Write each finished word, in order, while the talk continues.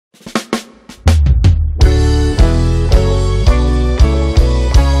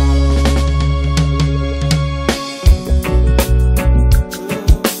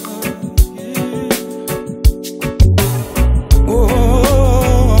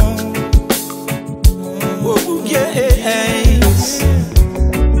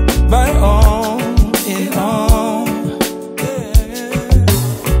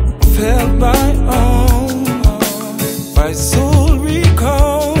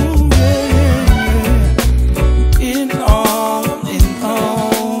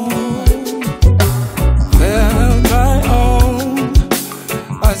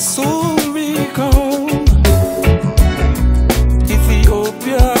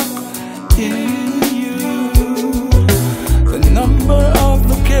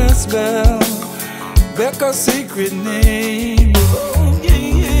Beka sacred name. Oh, yeah,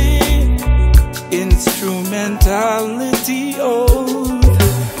 yeah. Instrumentality, oath.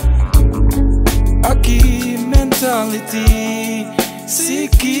 Akae mentality.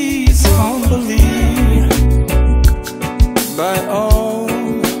 Seek ease humbly by all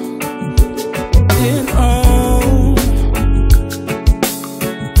in all,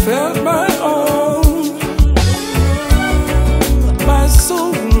 felt by all, my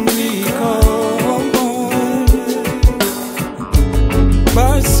soul recall,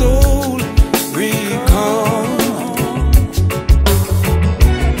 my soul recall.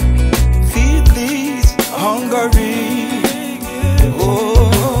 Feed these hungry.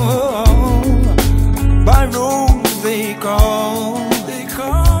 By road they call,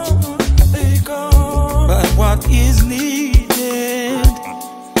 by what is needed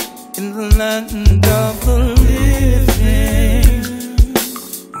in the land of the living.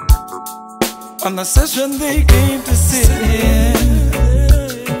 On a session they came to sit in,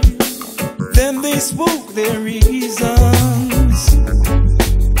 then they spoke their reasons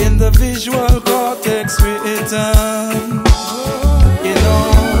in the visual cortex written. You know,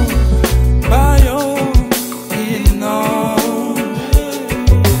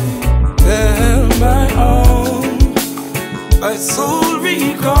 my soul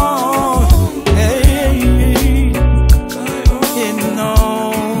recall, hey, in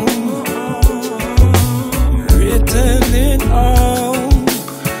all, written in all,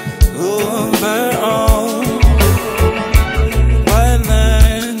 over all, by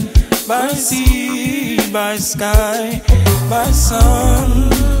land, by sea, by sky, by sun,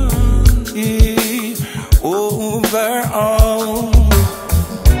 yeah, over all.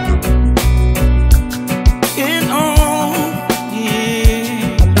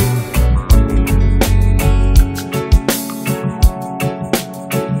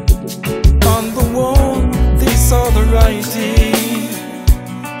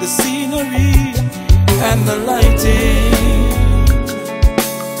 The scenery and the lighting,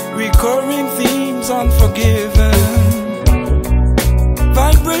 recurring themes unforgiven,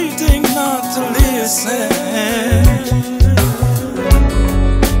 vibrating not to listen,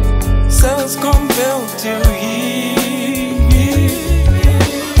 cells compelled to hear,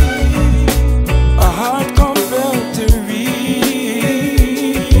 a heart compelled to read,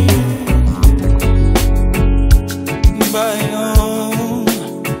 by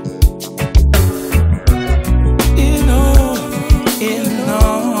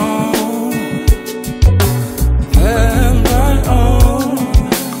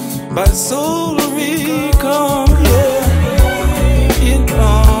by soul recall, yeah, in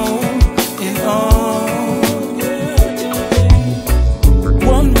all, in all.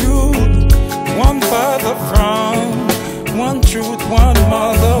 One root, one father from, one truth, one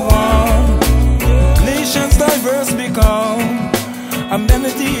mother, one. Nations diverse become, a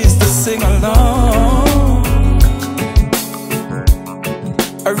melody is to sing along.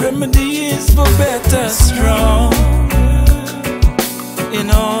 A remedy is for better strong. You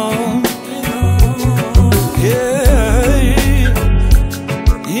know,